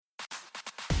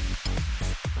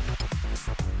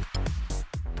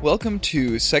Welcome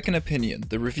to Second Opinion,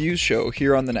 the reviews show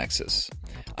here on the Nexus.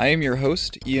 I am your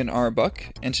host, Ian R. Buck,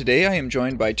 and today I am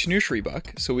joined by Tanushree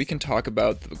Buck so we can talk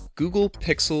about the Google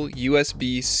Pixel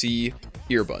USB-C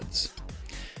earbuds.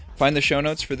 Find the show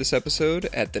notes for this episode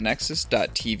at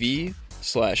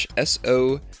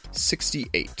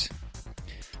thenexus.tv/SO68.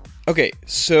 Okay,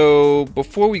 so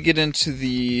before we get into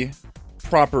the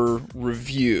proper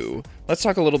review, let's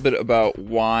talk a little bit about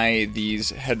why these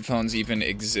headphones even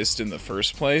exist in the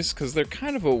first place, because they're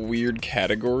kind of a weird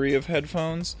category of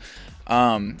headphones.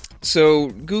 So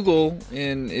Google,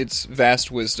 in its vast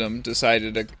wisdom,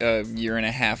 decided a year and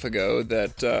a half ago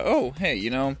that,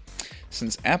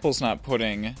 since Apple's not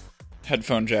putting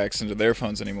headphone jacks into their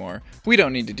phones anymore, we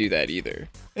don't need to do that either.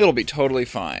 It'll be totally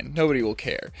fine. Nobody will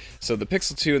care. So the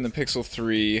Pixel 2 and the Pixel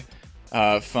 3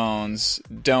 phones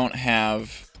don't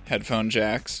have headphone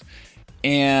jacks.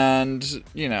 And,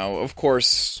 of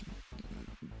course,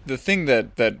 the thing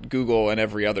that Google and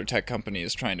every other tech company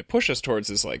is trying to push us towards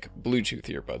is like Bluetooth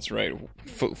earbuds, right?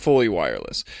 Fully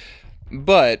wireless.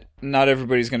 But not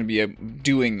everybody's going to be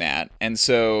doing that. And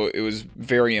so it was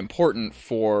very important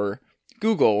for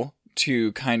Google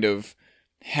to kind of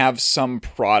have some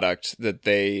product that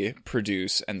they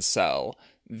produce and sell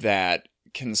that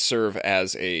can serve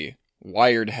as a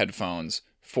wired headphones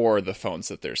for the phones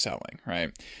that they're selling,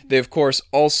 right? They, of course,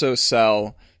 also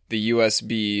sell the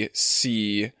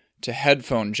USB-C to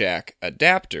headphone jack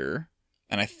adapter,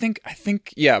 and I think,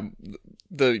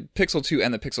 the Pixel 2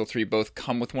 and the Pixel 3 both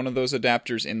come with one of those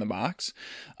adapters in the box.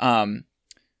 But,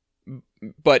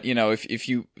 if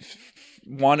you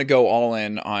want to go all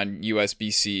in on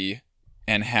USB-C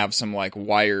and have some,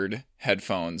 wired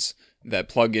headphones that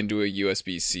plug into a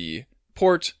USB-C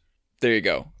port, there you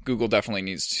go. Google definitely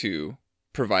needs to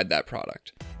provide that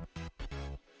product.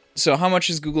 So how much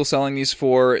is Google selling these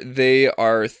for? They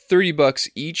are $30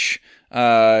 each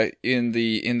in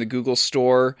the Google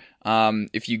store.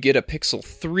 If you get a Pixel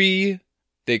 3,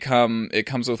 it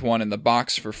comes with one in the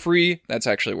box for free. That's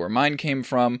actually where mine came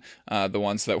from, the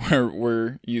ones that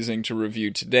we're using to review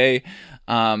today.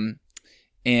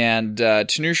 And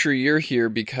Tanushree, you're here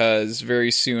because very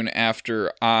soon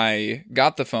after I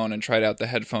got the phone and tried out the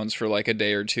headphones for like a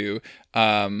day or two,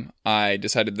 I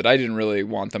decided that I didn't really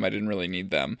want them. I didn't really need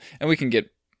them. And we can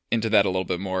get into that a little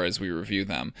bit more as we review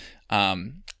them.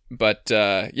 So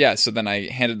then I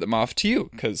handed them off to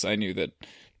you because I knew that,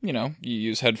 you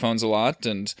use headphones a lot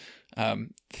and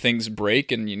things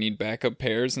break and you need backup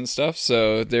pairs and stuff.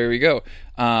 So there we go.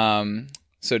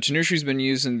 So Tanushree's been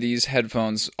using these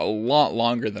headphones a lot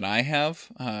longer than I have,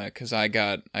 because I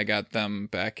got them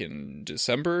back in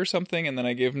December or something, and then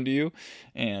I gave them to you,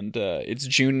 and it's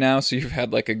June now, so you've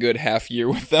had like a good half year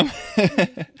with them.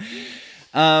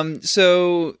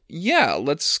 So yeah,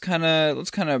 let's kind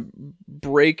of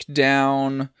break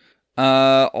down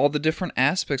all the different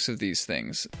aspects of these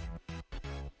things.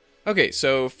 Okay,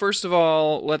 so first of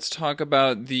all, let's talk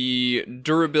about the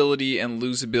durability and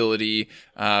losability,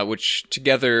 which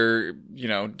together,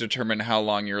 determine how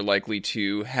long you're likely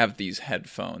to have these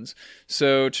headphones.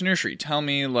 So, Tanushree, tell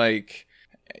me, in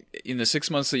the 6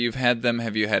 months that you've had them,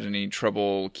 have you had any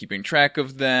trouble keeping track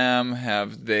of them?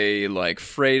 Have they,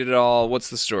 frayed at all? What's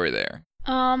the story there?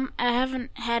 I haven't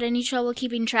had any trouble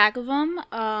keeping track of them,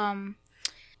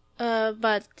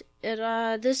 but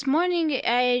this morning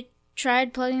I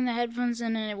tried plugging the headphones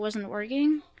in and it wasn't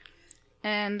working,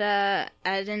 and I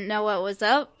didn't know what was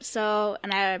up,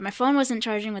 my phone wasn't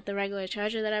charging with the regular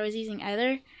charger that I was using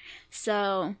either,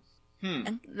 so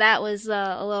that was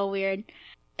a little weird,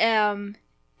 and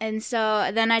so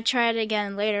then I tried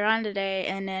again later on today,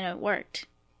 and then it worked,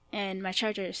 and my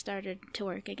charger started to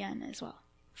work again as well.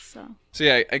 So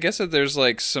yeah, I guess that there's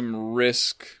some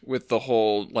risk with the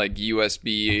whole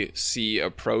USB-C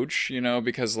approach,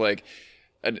 because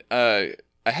a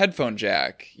headphone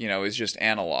jack, is just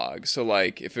analog. So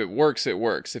if it works, it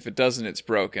works. If it doesn't, it's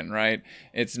broken, right?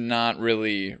 It's not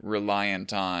really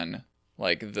reliant on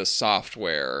the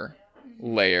software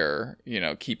layer,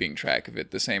 keeping track of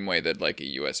it the same way that a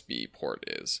USB port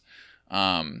is.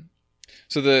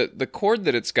 So the cord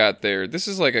that it's got there, this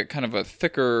is a kind of a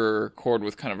thicker cord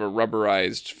with kind of a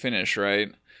rubberized finish,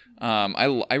 right?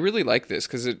 I really like this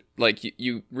because it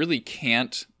you really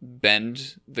can't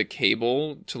bend the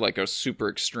cable to a super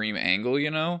extreme angle,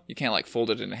 you can't fold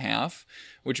it in half,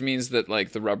 which means that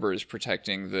the rubber is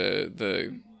protecting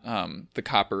the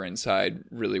copper inside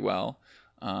really well.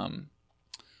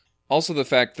 Also the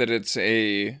fact that it's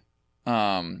a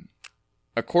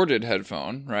corded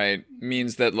headphone, right,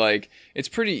 means that it's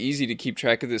pretty easy to keep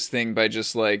track of this thing by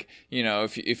just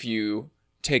if you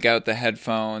take out the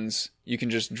headphones, you can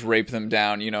just drape them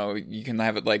down, you can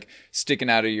have it like sticking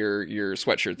out of your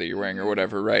sweatshirt that you're wearing or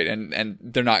whatever, right? And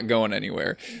they're not going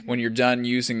anywhere. When you're done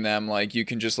using them, like you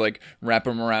can just like wrap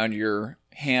them around your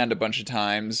hand a bunch of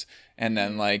times and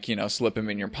then like, slip them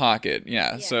in your pocket.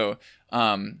 Yeah. So,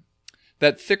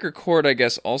 that thicker cord, I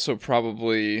guess, also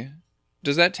probably,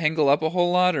 does that tangle up a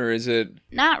whole lot, or is it?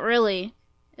 Not really.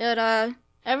 It,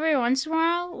 every once in a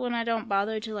while, when I don't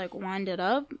bother to, like, wind it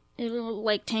up, it'll,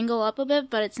 like, tangle up a bit,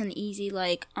 but it's an easy,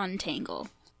 like, untangle.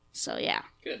 So, yeah.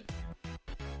 Good.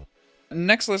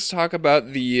 Next, let's talk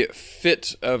about the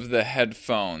fit of the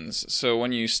headphones. So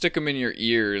when you stick them in your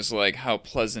ears, like, how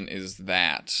pleasant is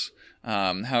that?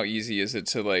 How easy is it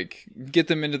to, like, get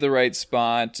them into the right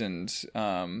spot and,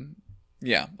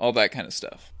 yeah, all that kind of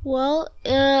stuff? Well,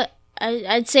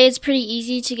 I'd say it's pretty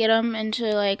easy to get them into,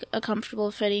 like, a comfortable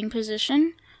fitting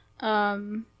position.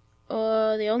 The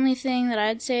only thing that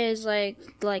I'd say is, like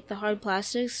the hard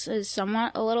plastics is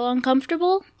somewhat a little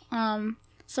uncomfortable, some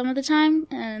of the time,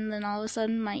 and then all of a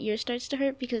sudden my ear starts to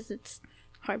hurt because it's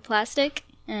hard plastic,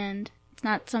 and it's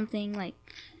not something, like,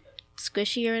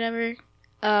 squishy or whatever.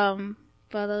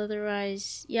 But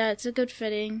otherwise, yeah, it's a good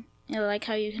fitting. I like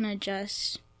how you can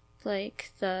adjust,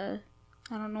 like, I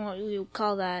don't know what you would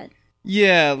call that.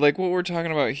 Yeah, like, what we're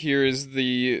talking about here is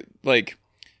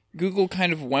Google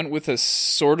kind of went with a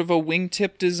sort of a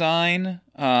wingtip design,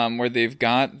 where they've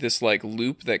got this, like,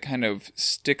 loop that kind of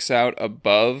sticks out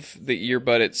above the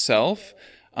earbud itself,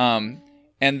 and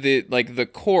the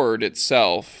cord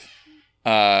itself,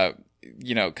 kind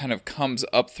of comes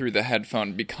up through the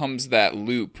headphone, becomes that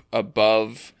loop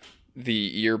above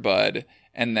the earbud,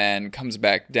 and then comes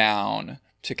back down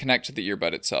to connect to the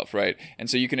earbud itself, right? And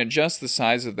so you can adjust the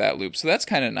size of that loop. So that's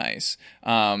kind of nice.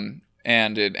 And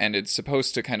it's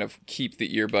supposed to kind of keep the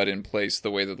earbud in place the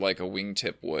way that like a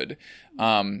wingtip would.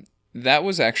 That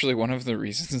was actually one of the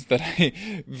reasons that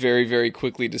I very, very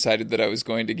quickly decided that I was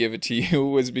going to give it to you,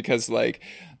 was because like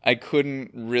I couldn't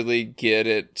really get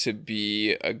it to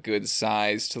be a good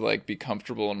size to like be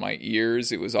comfortable in my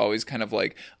ears. It was always kind of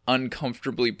like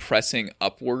uncomfortably pressing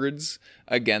upwards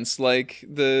against like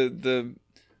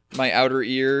my outer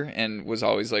ear, and was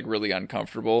always like really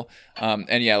uncomfortable.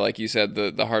 And yeah, like you said,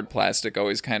 the hard plastic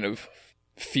always kind of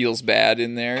feels bad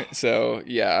in there. So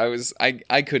yeah,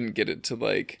 I couldn't get it to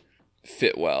like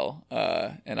fit well,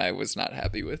 and I was not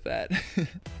happy with that.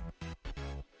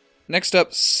 Next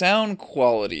up, sound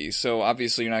quality. So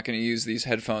obviously you're not going to use these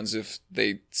headphones if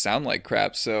they sound like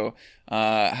crap. So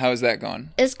how is that going?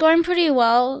 It's going pretty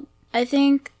well. I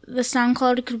think the sound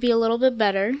quality could be a little bit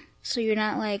better, so you're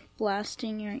not, like,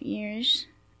 blasting your ears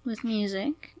with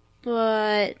music.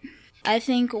 But I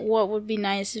think what would be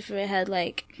nice if it had,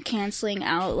 like, canceling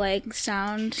out, like,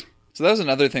 sound. So that was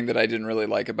another thing that I didn't really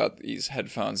like about these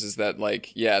headphones, is that,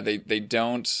 like, yeah, they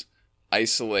don't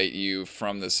isolate you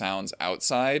from the sounds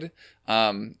outside.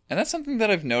 And that's something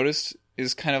that I've noticed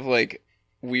is kind of, like,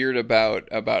 weird about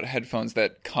headphones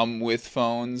that come with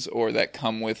phones, or that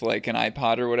come with like an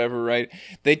iPod or whatever, right?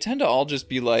 They tend to all just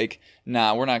be like,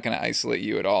 nah, we're not going to isolate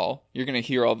you at all. You're going to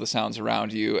hear all the sounds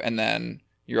around you, and then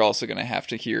you're also going to have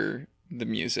to hear the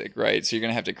music, right? So you're going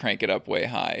to have to crank it up way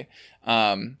high.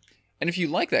 And if you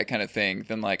like that kind of thing,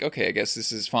 then like, okay, I guess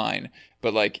this is fine.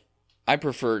 But like, I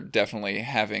prefer definitely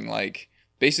having like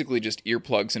basically just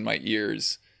earplugs in my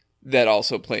ears that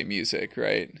also play music,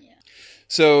 right? Yeah.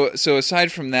 So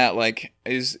aside from that, like,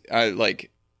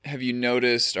 have you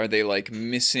noticed, are they like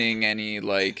missing any,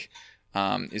 like,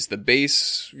 is the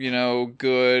bass,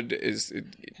 good?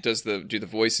 Do the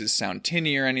voices sound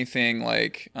tinny or anything?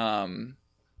 Like,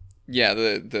 yeah,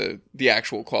 the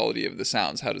actual quality of the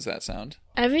sounds, how does that sound?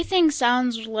 Everything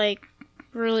sounds like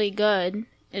really good.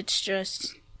 It's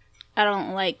just, I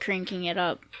don't like cranking it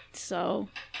up, so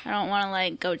I don't want to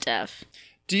like go deaf.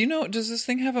 Does this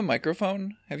thing have a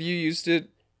microphone? Have you used it,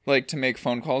 like, to make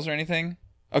phone calls or anything?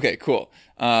 Okay, cool.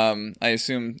 I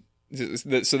assume,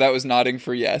 so that was nodding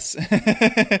for yes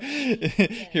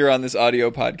here on this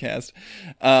audio podcast.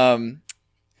 I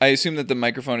assume that the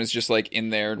microphone is just, like,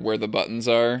 in there where the buttons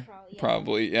are.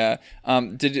 Probably, yeah.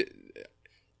 Other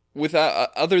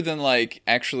than, like,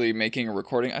 actually making a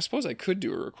recording, I suppose I could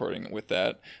do a recording with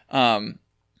that. Let's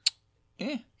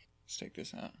take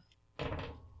this out.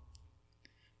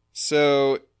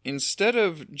 So instead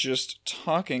of just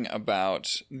talking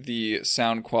about the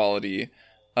sound quality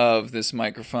of this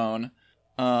microphone,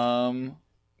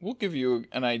 we'll give you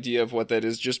an idea of what that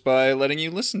is just by letting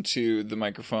you listen to the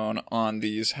microphone on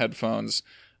these headphones.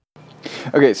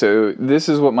 Okay, so this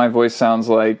is what my voice sounds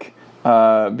like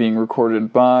being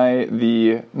recorded by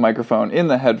the microphone in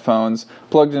the headphones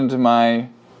plugged into my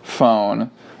phone.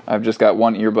 I've just got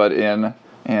one earbud in,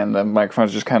 and the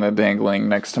microphone's just kind of dangling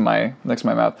next to my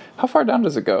mouth. How far down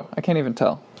does it go? I can't even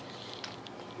tell.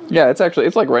 Yeah,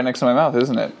 it's like right next to my mouth,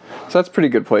 isn't it? So that's pretty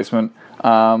good placement.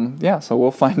 So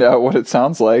we'll find out what it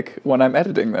sounds like when I'm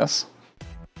editing this.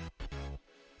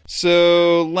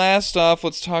 So last off,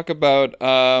 let's talk about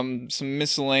some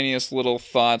miscellaneous little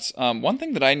thoughts. One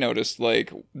thing that I noticed,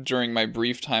 like, during my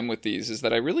brief time with these is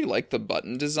that I really like the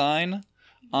button design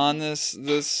on this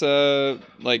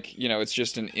like, you know, it's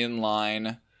just an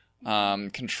inline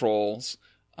controls.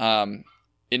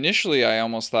 Initially, I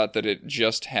almost thought that it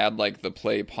just had, like, the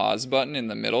play pause button in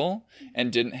the middle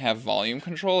and didn't have volume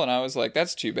control, and I was like,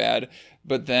 that's too bad.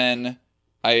 But then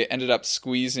I ended up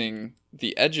squeezing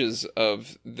the edges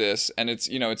of this, and it's,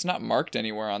 you know, it's not marked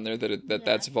anywhere on there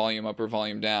that's volume up or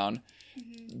volume down.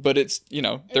 Mm-hmm. But it's, you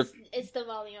know, it's the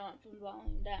volume up and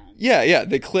volume down. Yeah,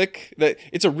 they click.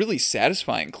 It's a really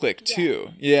satisfying click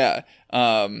too. Yeah.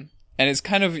 And it's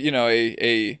kind of, you know,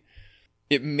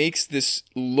 it makes this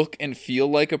look and feel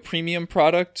like a premium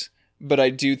product, but I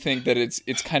do think that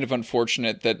it's kind of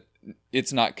unfortunate that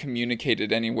it's not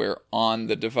communicated anywhere on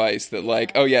the device that,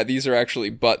 like, oh yeah, these are actually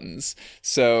buttons.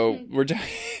 So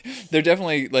they're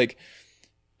definitely, like,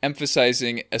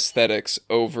 emphasizing aesthetics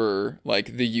over,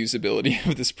 like, the usability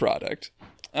of this product.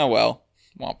 Oh well,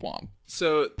 womp womp.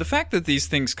 So the fact that these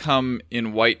things come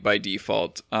in white by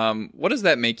default, what does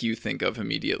that make you think of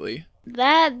immediately?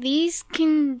 That these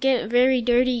can get very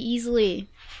dirty easily,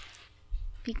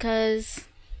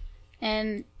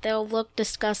 and they'll look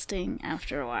disgusting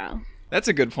after a while. That's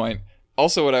a good point.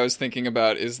 Also, what I was thinking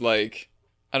about is, like,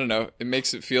 I don't know, it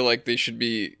makes it feel like they should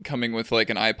be coming with, like,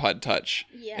 an iPod Touch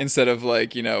instead of,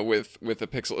 like, you know, with a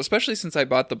Pixel. Especially since I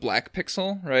bought the black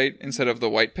Pixel, right, instead of the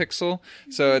white Pixel.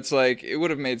 So it's like, it would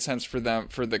have made sense for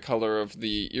the color of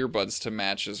the earbuds to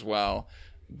match as well.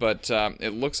 But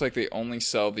it looks like they only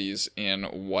sell these in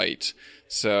white.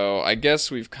 So I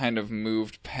guess we've kind of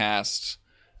moved past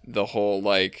the whole,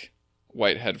 like,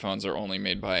 white headphones are only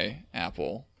made by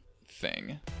Apple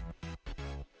thing.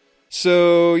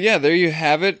 So yeah, there you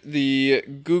have it. The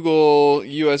Google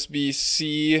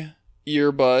USB-C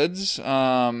earbuds.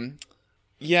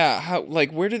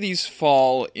 Where do these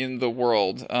fall in the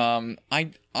world?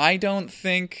 I don't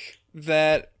think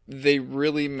that they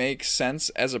really make sense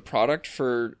as a product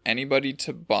for anybody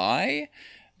to buy,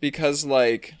 because,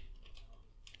 like,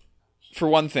 for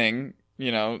one thing,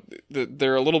 you know,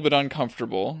 they're a little bit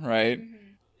uncomfortable, right? Mm-hmm.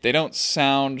 They don't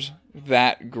sound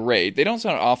that great. They don't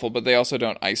sound awful, but they also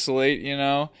don't isolate, you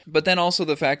know? But then also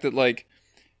the fact that, like,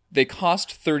 they cost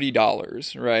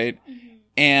 $30, right? Mm-hmm.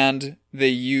 And they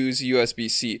use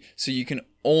USB-C. So you can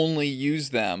only use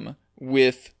them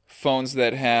with phones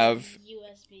that have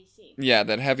USB-C. Yeah,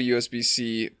 that have a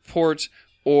USB-C port,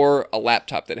 or a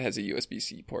laptop that has a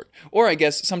USB-C port. Or I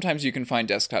guess sometimes you can find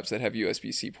desktops that have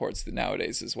USB-C ports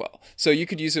nowadays as well. So you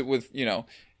could use it with, you know,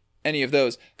 any of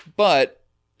those. But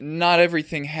not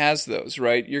everything has those,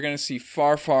 right? You're going to see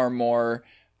far, far more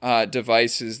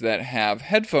devices that have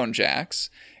headphone jacks,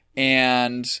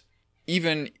 and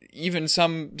even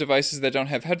some devices that don't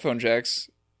have headphone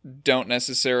jacks don't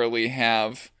necessarily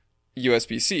have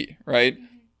USB-C, right? Mm-hmm.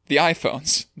 The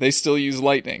iPhones, they still use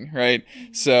Lightning, right?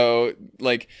 Mm-hmm. So,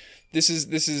 like, this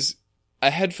is a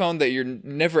headphone that you're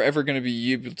never ever going to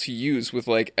be able to use with,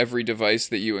 like, every device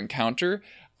that you encounter.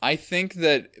 I think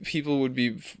that people would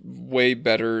be way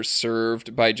better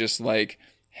served by just, like,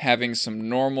 having some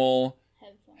normal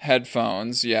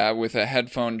headphones, with a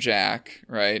headphone jack,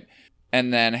 right?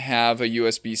 And then have a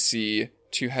USB-C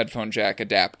to headphone jack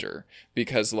adapter.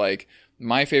 Because, like,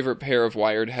 my favorite pair of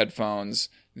wired headphones,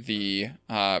 the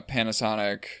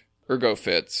Panasonic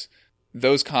ErgoFits,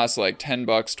 those cost like $10,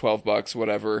 $12,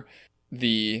 whatever.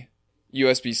 The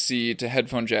USB-C to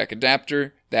headphone jack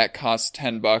adapter, that costs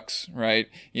 $10, right?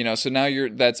 You know, so now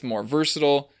that's more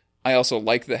versatile. I also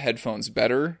like the headphones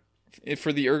better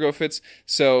for the ErgoFits.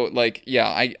 So, like, yeah,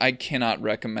 I cannot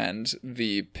recommend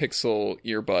the Pixel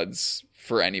earbuds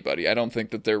for anybody. I don't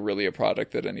think that they're really a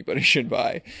product that anybody should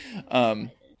buy.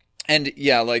 And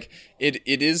yeah, like, it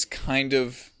is kind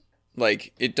of,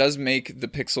 like, it does make the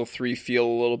Pixel 3 feel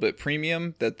a little bit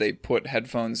premium that they put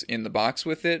headphones in the box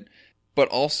with it. But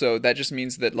also, that just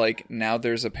means that, like, now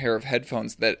there's a pair of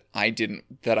headphones that I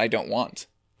don't want,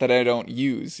 that I don't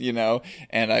use, you know,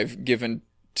 and I've given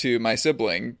to my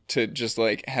sibling to just,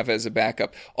 like, have as a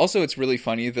backup. Also, it's really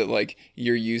funny that, like,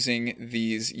 you're using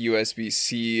these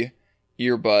USB-C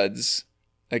earbuds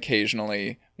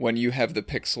occasionally when you have the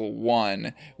Pixel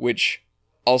 1, which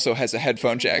also has a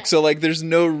headphone jack. So like there's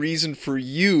no reason for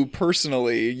you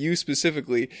personally, you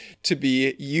specifically, to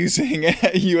be using a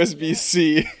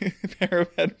USB-C pair of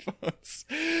headphones.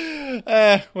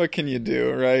 What can you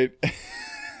do, right?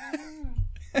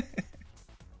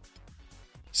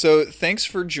 So thanks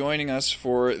for joining us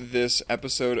for this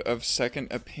episode of Second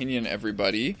Opinion,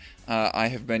 everybody. I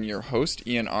have been your host,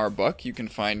 Ian R. Buck. You can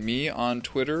find me on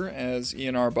Twitter as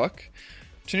Ian R. Buck.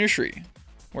 Tanushree,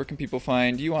 where can people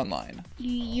find you online?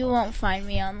 You won't find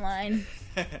me online.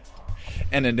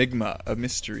 An enigma, a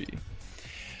mystery.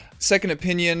 Second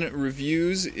Opinion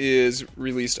Reviews is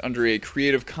released under a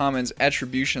Creative Commons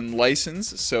Attribution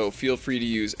license, so feel free to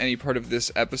use any part of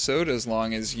this episode as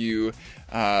long as you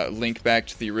link back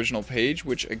to the original page,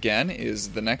 which again is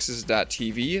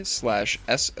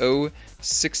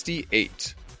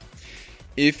thenexus.tv/SO68.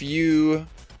 If you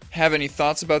have any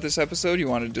thoughts about this episode, you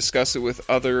want to discuss it with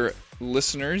other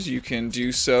listeners, you can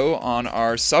do so on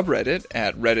our subreddit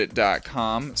at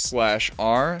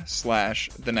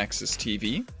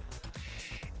reddit.com/r/thenexustv.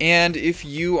 And if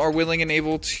you are willing and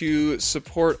able to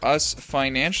support us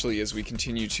financially as we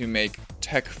continue to make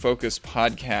tech-focused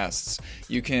podcasts,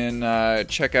 you can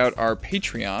check out our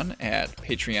Patreon at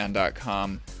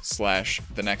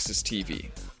patreon.com/thenexustv.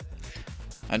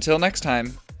 Until next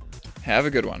time, have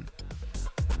a good one.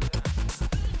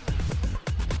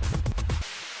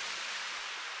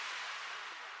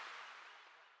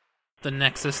 The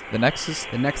Nexus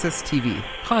TV.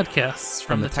 Podcasts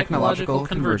from the Technological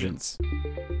Convergence.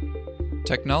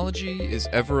 Technology is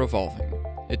ever evolving.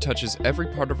 It touches every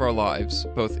part of our lives,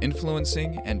 both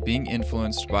influencing and being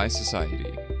influenced by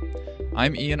society.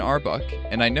 I'm Ian R. Buck,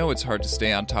 and I know it's hard to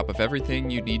stay on top of everything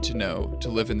you need to know to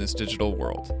live in this digital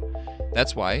world.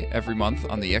 That's why, every month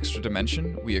on The Extra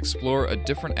Dimension, we explore a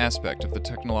different aspect of the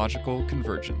technological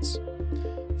convergence.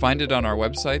 Find it on our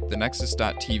website,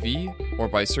 thenexus.tv, or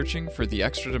by searching for The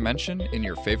Extra Dimension in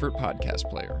your favorite podcast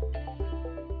player.